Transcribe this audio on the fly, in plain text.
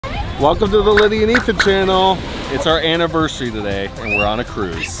Welcome to the Lydia and Ethan channel. It's our anniversary today and we're on a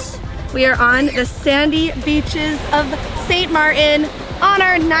cruise. We are on the sandy beaches of St. Martin on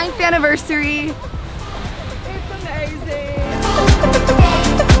our 9th anniversary. It's amazing.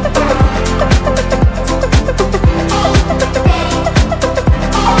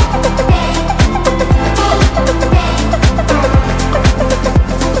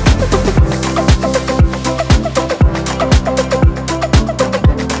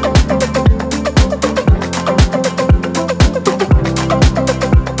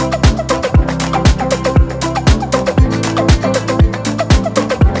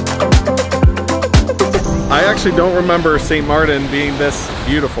 I actually don't remember St. Martin being this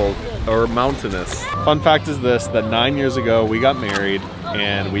beautiful or mountainous. Fun fact is this, that 9 years ago we got married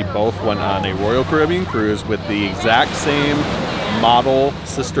and we both went on a Royal Caribbean cruise with the exact same model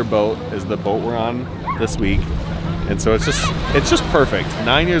sister boat as the boat we're on this week. And so it's just perfect.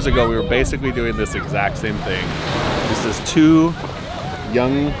 9 years ago we were basically doing this exact same thing. This is two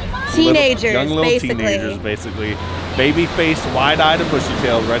young teenagers basically. Baby-faced, wide-eyed, and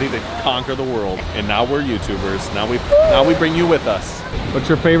bushy-tailed, ready to conquer the world. And now we're YouTubers. Now we bring you with us. What's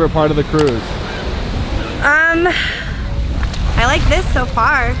your favorite part of the cruise? I like this so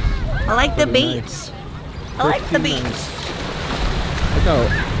far. I like the beach. Nice. I like the beach. Look how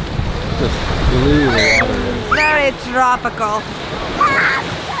just blue the water is. Very tropical.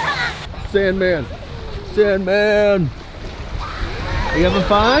 Sandman. Sandman. Are you having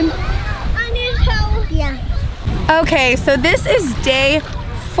fun? Yeah. Okay, so this is day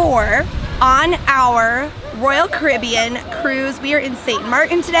 4 on our Royal Caribbean cruise. We are in St.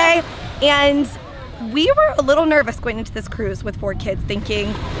 Martin today, and we were a little nervous going into this cruise with 4 kids,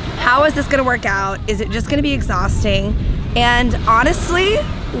 thinking, how is this gonna work out? Is it just gonna be exhausting? And honestly,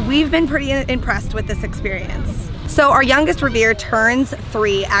 we've been pretty impressed with this experience. So our youngest, Revere, turns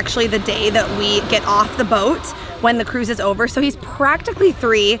 3 actually the day that we get off the boat when the cruise is over. So he's practically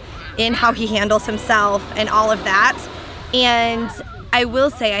 3 in how he handles himself and all of that. And I will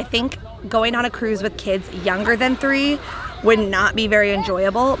say, I think going on a cruise with kids younger than 3 would not be very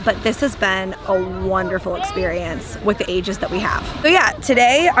enjoyable, but this has been a wonderful experience with the ages that we have. So yeah,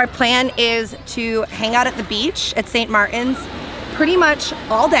 today our plan is to hang out at the beach at St. Martin's pretty much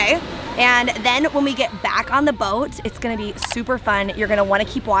all day. And then when we get back on the boat, it's gonna be super fun. You're gonna wanna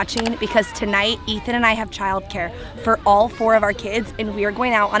keep watching because tonight, Ethan and I have childcare for all 4 of our kids, and we are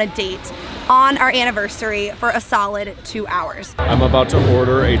going out on a date on our anniversary for a solid 2 hours. I'm about to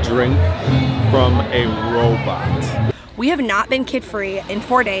order a drink from a robot. We have not been kid-free in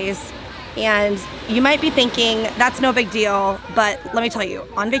 4 days, and you might be thinking, that's no big deal, but let me tell you,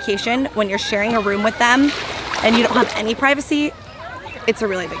 on vacation, when you're sharing a room with them and you don't have any privacy, it's a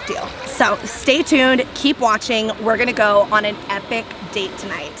really big deal. So stay tuned, keep watching. We're gonna go on an epic date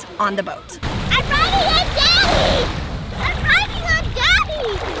tonight on the boat. I'm riding on Daddy! I'm riding on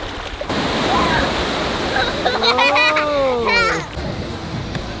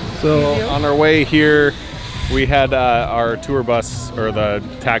Daddy! So on our way here, we had our tour bus, or the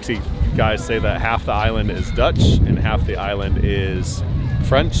taxi guys, say that half the island is Dutch and half the island is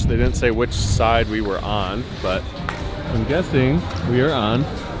French. They didn't say which side we were on, but I'm guessing we are on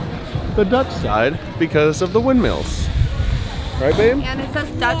the Dutch side because of the windmills. Right, babe? And it says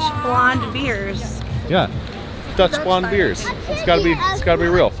Dutch blonde beers. Yeah, Dutch blonde beers. It's gotta be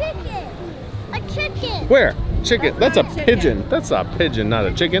real. A chicken! Where? Chicken. That's a pigeon. That's a pigeon, not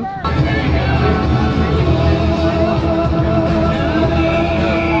a chicken.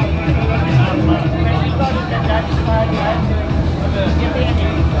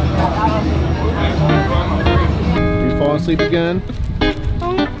 You fall asleep again?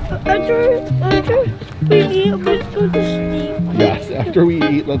 After we eat, let's go to sleep. Yes, after we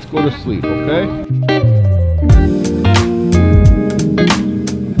eat, let's go to sleep, okay?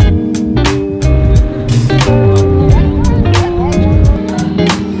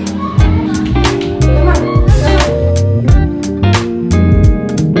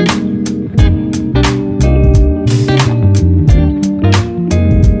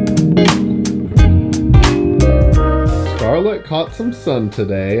 Caught some sun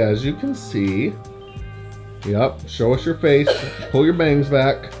today, as you can see. Yep, show us your face. Pull your bangs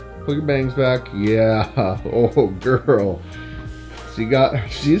back. Pull your bangs back. Yeah. Oh, girl.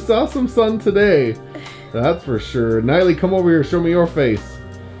 She saw some sun today. That's for sure. Nightly, come over here. Show me your face.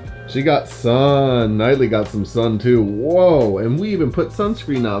 She got sun. Nightly got some sun too. Whoa. And we even put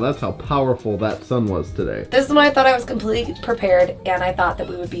sunscreen on. That's how powerful that sun was today. This is when I thought I was completely prepared, and I thought that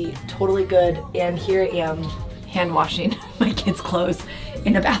we would be totally good. And here I am, hand washing my kids' clothes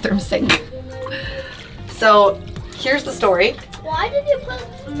in a bathroom sink. So here's the story. Why did you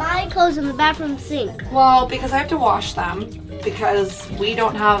put my clothes in the bathroom sink? Well, because I have to wash them because we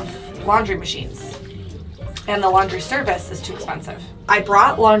don't have laundry machines and the laundry service is too expensive. I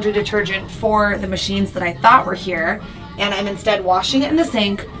brought laundry detergent for the machines that I thought were here, and I'm instead washing it in the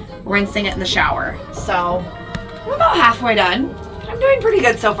sink, rinsing it in the shower. So I'm about halfway done. I'm doing pretty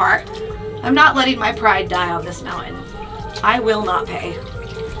good so far. I'm not letting my pride die on this mountain. I will not pay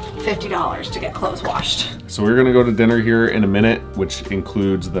 $50 to get clothes washed. So we're gonna go to dinner here in a minute, which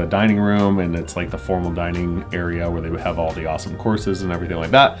includes the dining room, and it's like the formal dining area where they have all the awesome courses and everything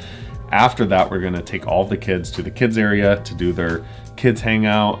like that. After that, we're gonna take all of the kids to the kids area to do their kids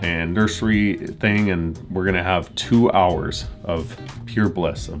hangout and nursery thing, and we're gonna have 2 hours of pure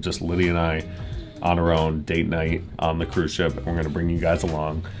bliss of just Lydia and I on our own date night on the cruise ship, and we're gonna bring you guys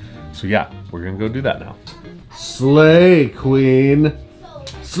along. So yeah, we're gonna go do that now. Slay, queen.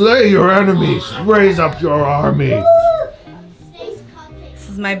 Slay your enemies. Raise up your army. This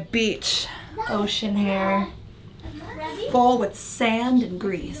is my beach. Ocean hair. Full with sand and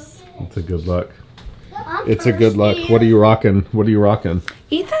grease. It's a good look. It's a good look. What are you rocking? What are you rocking?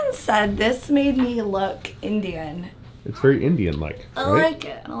 Ethan said this made me look Indian. It's very Indian-like, I right? like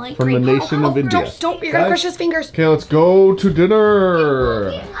it. I like From green. the nation of India. Don't, you're gonna crush his fingers. Okay, let's go to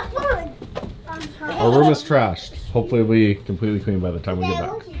dinner. Our room is trashed. Hopefully it'll be completely clean by the time we get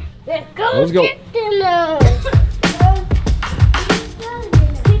back. Let's go.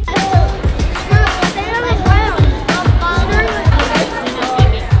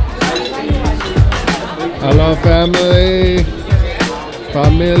 Hello, family.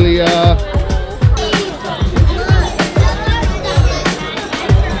 Familia.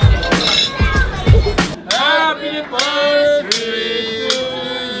 Happy birthday.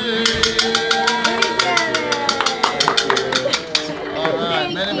 All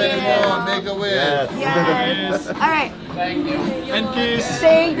right, many more. Make a wish. Yes. All right. Thank you. And kiss.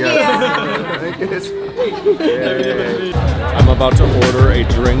 Thank you. I'm about to order a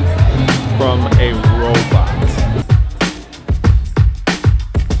drink from a robot.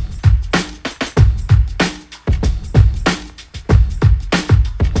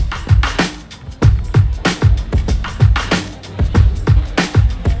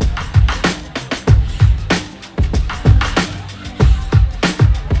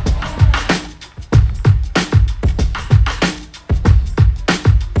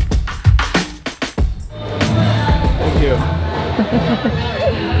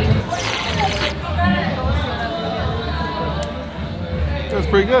 That's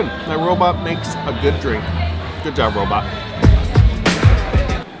pretty good. That robot makes a good drink. Good job, robot.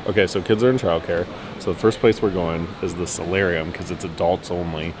 Okay, so kids are in childcare. So the first place we're going is the solarium because it's adults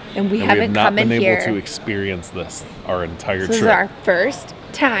only. And we have haven't not come in been here. able to experience this our entire This trip. is our first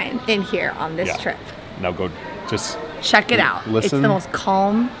time in here on this trip. Now go just check it out. Listen. It's the most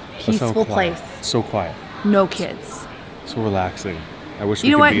calm, peaceful place. So quiet. No kids. So relaxing. I wish we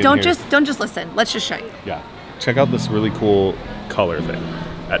You know could what? be in Don't here. just listen. Let's just show you. Yeah. Check out this really cool color thing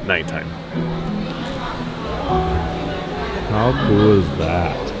at nighttime. How cool is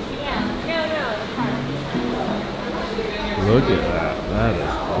that? Look at that. That is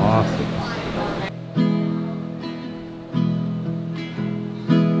awesome.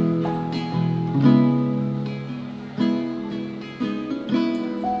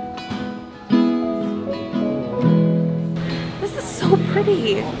 This is so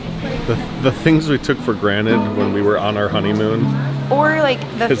pretty. The things we took for granted when we were on our honeymoon. Or like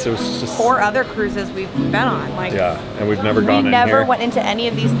the 'Cause it was just- 4 other cruises we've been on. Like Yeah, and we've never gone we in never here. went into any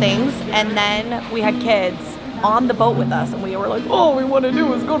of these things, and then we had kids on the boat with us, and we were like, all we want to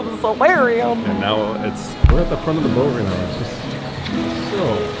do is go to the solarium. And now we're at the front of the boat right now. It's just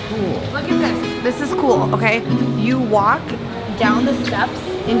so cool. Look at this. This is cool, okay? You walk down the steps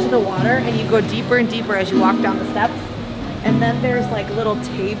into the water, and you go deeper and deeper as you walk down the steps. And then there's like little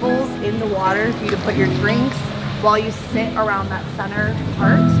tables in the water for you to put your drinks while you sit around that center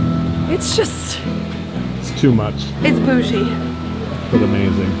part. It's just, It's too much, it's bougie. but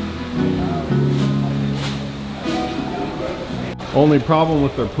amazing. Only problem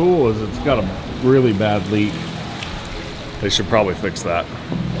with their pool is it's got a really bad leak. They should probably fix that.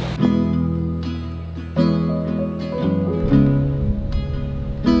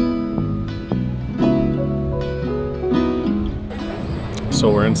 So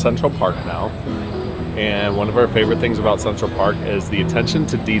we're in Central Park now, and one of our favorite things about Central Park is the attention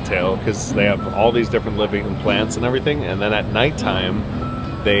to detail, because they have all these different living plants and everything, and then at nighttime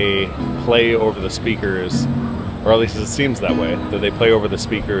they play over the speakers, or at least it seems that way, that they play over the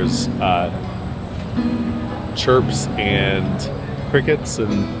speakers chirps and crickets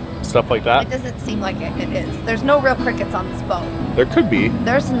and stuff like that? It doesn't seem like it is. There's no real crickets on this boat. There could be.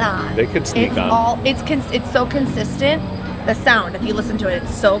 There's not. They could sneak on. It's so consistent. The sound, if you listen to it,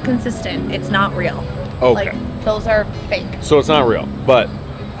 it's so consistent. It's not real. Okay. Like, those are fake. So it's not real, but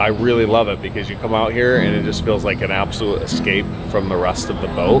I really love it because you come out here and it just feels like an absolute escape from the rest of the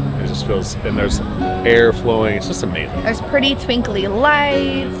boat. It just feels, and there's air flowing. It's just amazing. There's pretty twinkly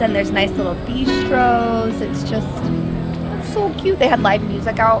lights and there's nice little bistros. It's so cute. They had live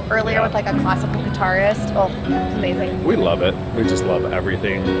music out earlier with like a classical guitarist. Oh, it's amazing. We love it. We just love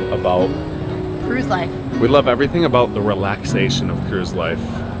everything about cruise life. We love everything about the relaxation of cruise life.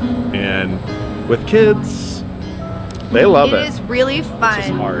 And with kids, they love it. It is really fun. It's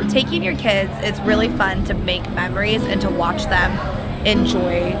just hard. Taking your kids, it's really fun to make memories and to watch them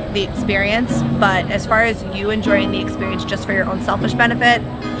enjoy the experience. But as far as you enjoying the experience just for your own selfish benefit,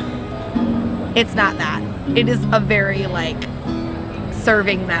 it's not that. It is a very like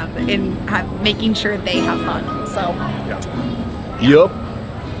serving them and making sure they have fun. So yeah. Yup.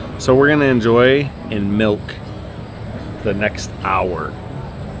 So we're gonna enjoy and milk the next hour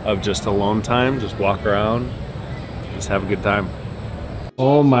of just alone time. Just walk around, just have a good time.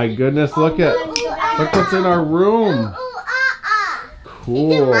 Oh my goodness! Look what's in our room.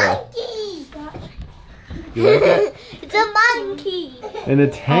 Cool. It's a monkey. You like it? It's a monkey. And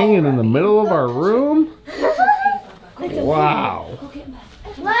it's hanging in the middle of our room. Wow.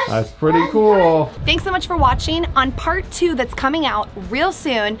 That's pretty cool. Thanks so much for watching. On part 2 that's coming out real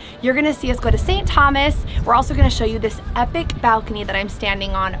soon, you're gonna see us go to St. Thomas. We're also gonna show you this epic balcony that I'm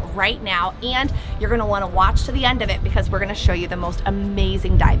standing on right now, and you're gonna wanna watch to the end of it because we're gonna show you the most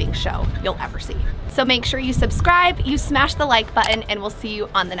amazing diving show you'll ever see. So make sure you subscribe, you smash the like button, and we'll see you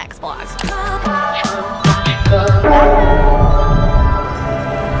on the next vlog.